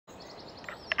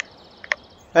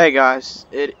Hey guys,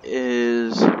 it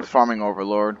is Farming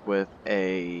Overlord with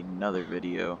another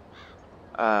video.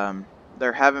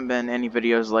 There haven't been any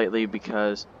videos lately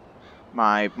because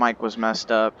my mic was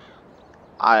messed up.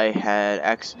 I had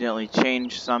accidentally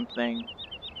changed something.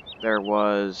 There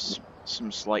was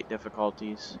some slight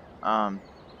difficulties.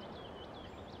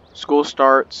 School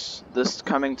starts this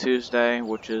coming Tuesday,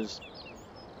 which is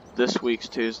this week's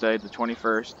Tuesday, the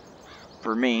 21st.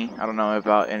 For me, I don't know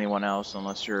about anyone else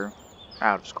unless you're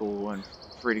out of school and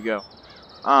free to go.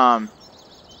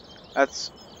 That's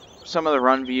some of the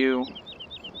run view.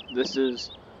 This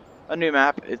is a new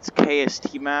map. It's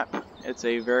KST map. It's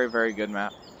a very good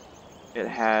map. It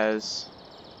has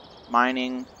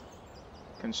mining,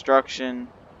 construction,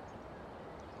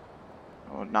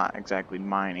 well, not exactly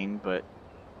mining, but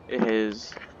it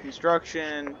is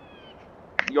construction,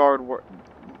 yard work,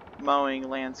 mowing,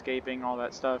 landscaping, all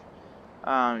that stuff.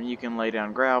 You can lay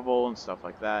down gravel and stuff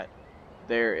like that.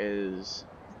 There is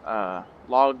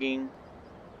logging.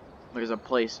 There's a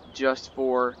place just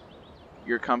for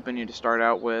your company to start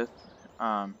out with.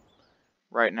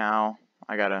 Right now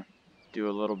I gotta do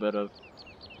a little bit of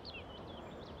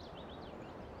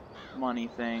money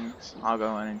things. I'll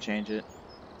go in and change it.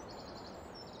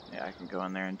 Yeah, I can go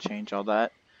in there and change all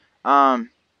that.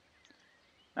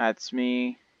 That's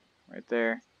me right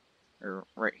there, or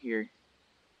right here.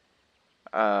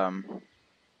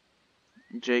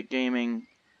 Jake Gaming,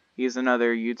 he's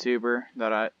another YouTuber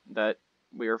that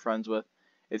we are friends with.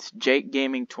 It's Jake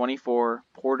Gaming 24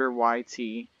 Porter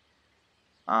YT.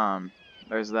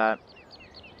 There's that.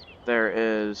 There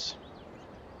is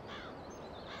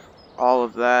all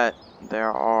of that.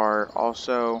 There are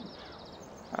also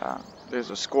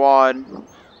there's a squad.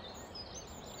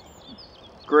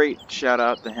 Great shout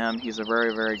out to him. He's a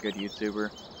very good YouTuber.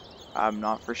 I'm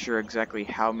not for sure exactly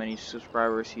how many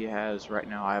subscribers he has right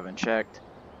now. I haven't checked.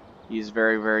 He's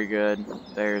very good.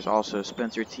 There's also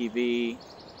Spencer TV.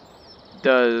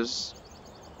 Does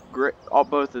great. All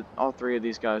three of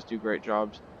these guys do great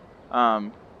jobs.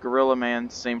 Gorilla Man,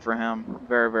 same for him.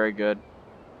 Very good.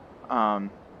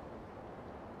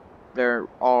 They're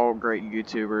all great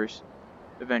YouTubers.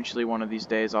 Eventually, one of these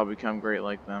days, I'll become great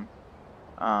like them.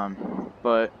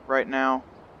 But right now,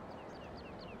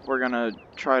 we're gonna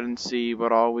try and see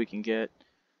what all we can get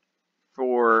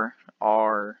for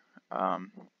our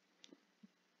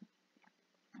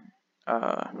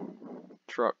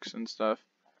trucks and stuff.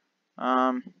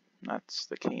 That's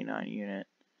the K9 unit.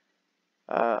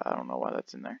 I don't know why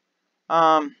that's in there.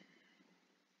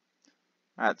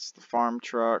 That's the farm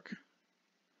truck.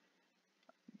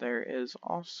 There is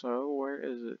also, where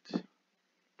is it?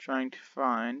 Trying to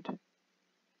find.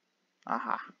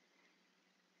 Aha.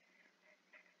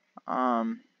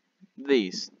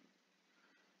 These.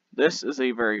 This is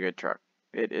a very good truck.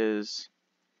 It is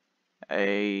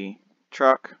a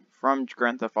truck from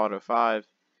Grand Theft Auto 5.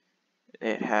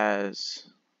 It has,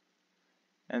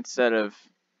 instead of,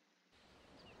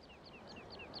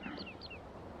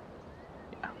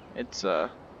 yeah, it's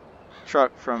a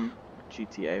truck from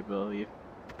GTA, I believe.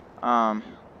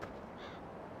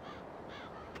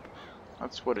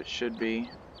 That's what it should be.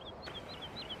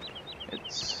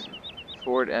 It's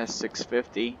Ford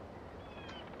S650.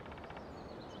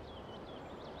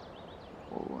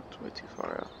 Oh, it's way too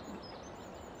far out.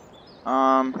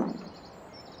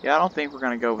 Yeah, I don't think we're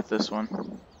gonna go with this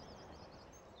one.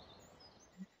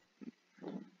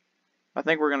 I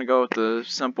think we're gonna go with the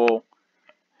simple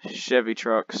Chevy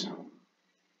trucks.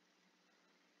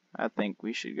 I think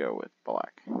we should go with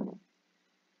black.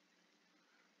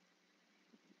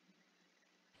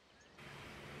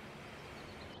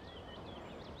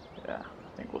 Yeah,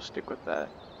 I think we'll stick with that.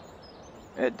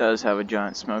 It does have a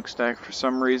giant smokestack for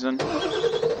some reason.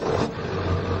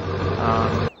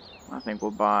 I think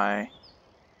we'll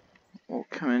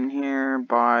come in here,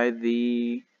 buy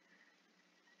the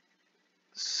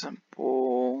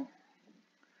simple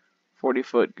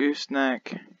 40-foot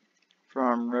gooseneck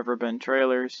from Riverbend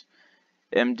Trailers,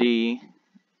 MDBN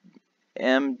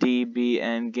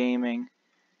Gaming.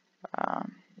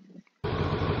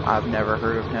 I've never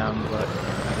heard of him, but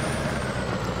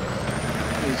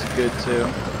he's good too.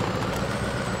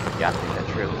 Yeah, I think that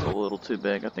trailer's a little too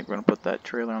big. I think we're gonna put that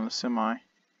trailer on the semi.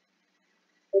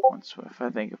 I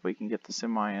think if we can get the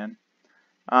semi in.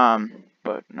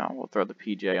 But no, we'll throw the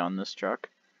PJ on this truck.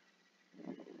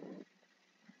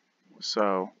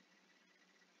 So,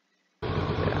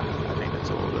 yeah, I think that's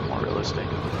a little bit more realistic.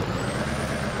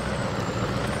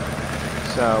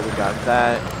 So we got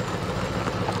that.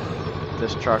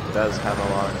 This truck does have a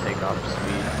lot of takeoff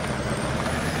speed.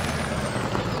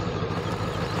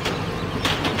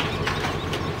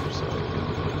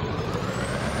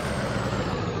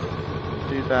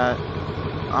 that.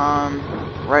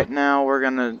 Right now we're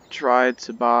gonna try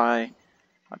to buy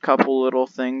a couple little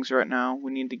things right now.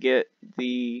 We need to get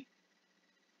the,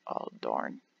 oh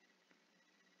darn,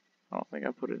 I don't think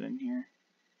I put it in here.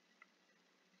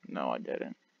 No, I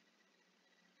didn't.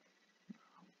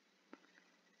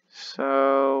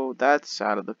 So that's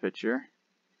out of the picture.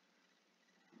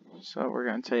 So we're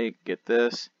gonna get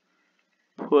this,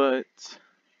 put,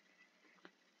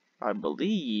 I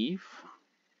believe,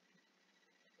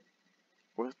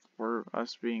 with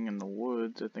us being in the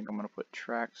woods, I think I'm gonna put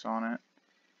tracks on it.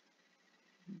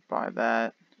 Buy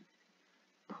that.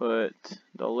 Put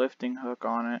the lifting hook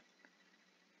on it.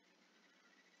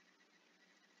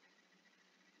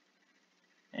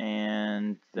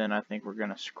 And then I think we're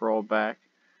gonna scroll back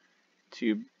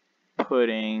to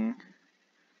putting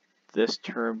this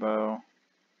turbo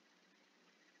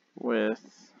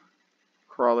with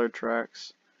crawler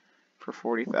tracks for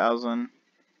 40,000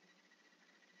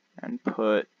 and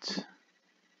put,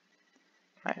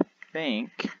 I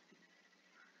think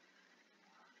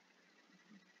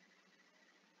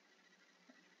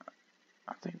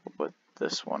we'll put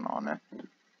this one on it,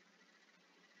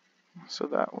 so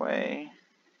that way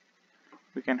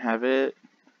we can have it.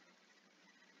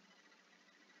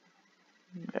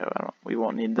 Yeah, we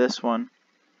won't need this one,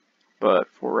 but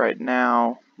for right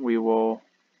now we will.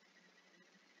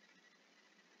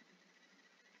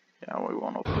 Yeah, we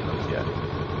won't open those yet.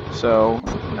 So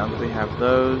now that we have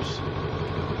those,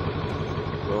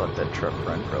 we'll let that truck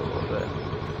run for a little bit.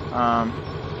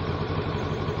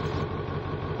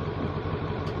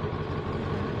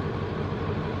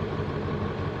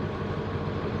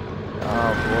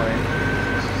 Oh boy,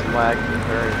 this is lagging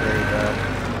very, very bad.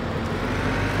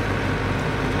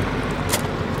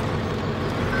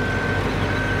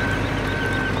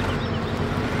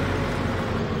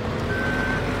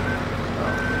 So,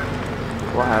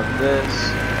 we'll have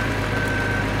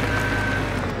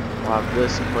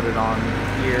this and put it on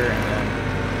here, and then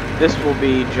this will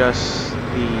be just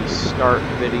the start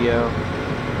video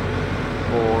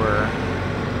for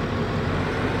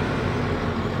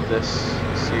this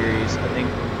series.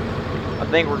 I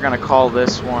think we're gonna call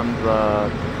this one the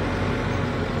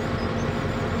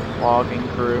logging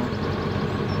crew.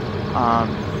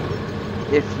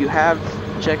 If you have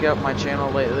checked out my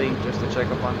channel lately just to check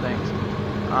up on things,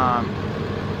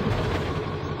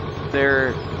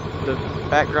 the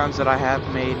backgrounds that I have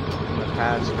made in the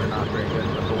past are not very good,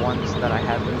 but the ones that I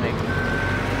have been making,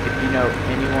 if you know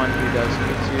anyone who does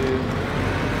YouTube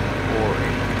or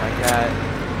anything like that,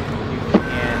 you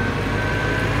can,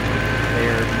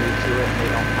 they're new to it and they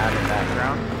don't have a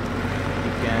background,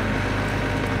 you can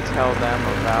tell them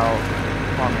about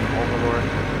Farming Overlord,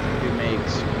 who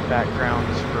makes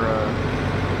backgrounds for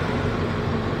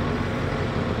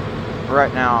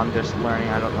right now I'm just learning.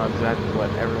 I don't know exactly what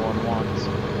everyone wants,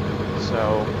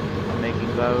 so I'm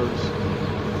making those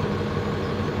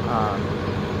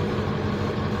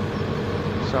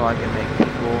so I can make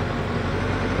people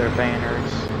their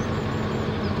banners.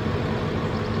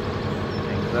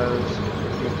 Make those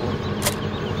for people.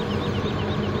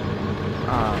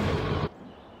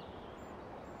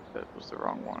 That was the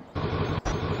wrong one.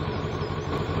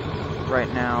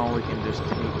 Right now we can just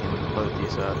take and load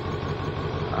these up.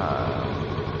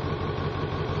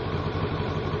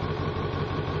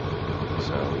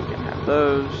 So we can have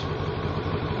those.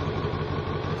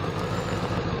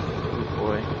 Oh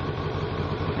boy.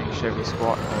 Make Chevy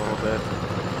squatting a little bit.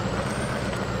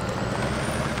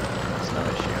 That's no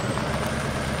issue.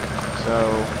 So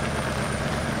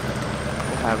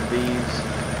we'll have these.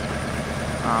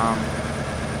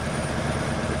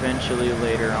 Eventually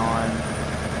later on,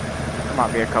 there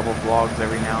might be a couple vlogs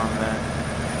every now and then.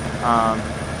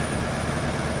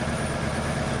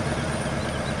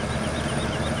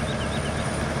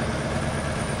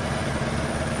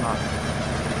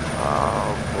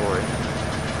 Oh boy.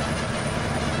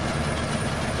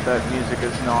 That music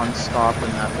is non-stop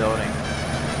in that building.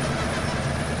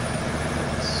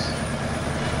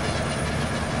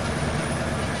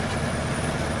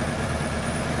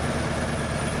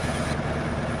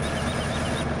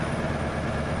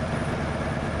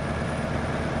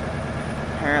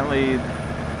 Apparently,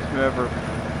 whoever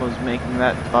was making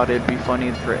that thought it'd be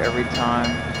funny for every time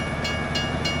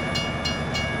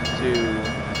to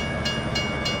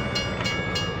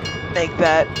make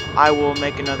that. I will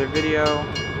make another video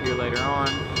here later on.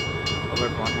 Hope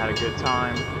everyone had a good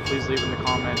time. Please leave in the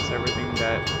comments everything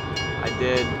that I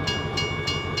did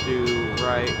do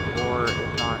right, or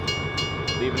if not,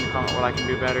 leave in the comment what I can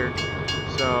do better.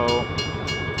 So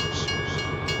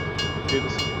click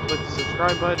the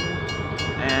subscribe button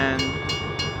and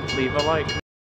leave a like.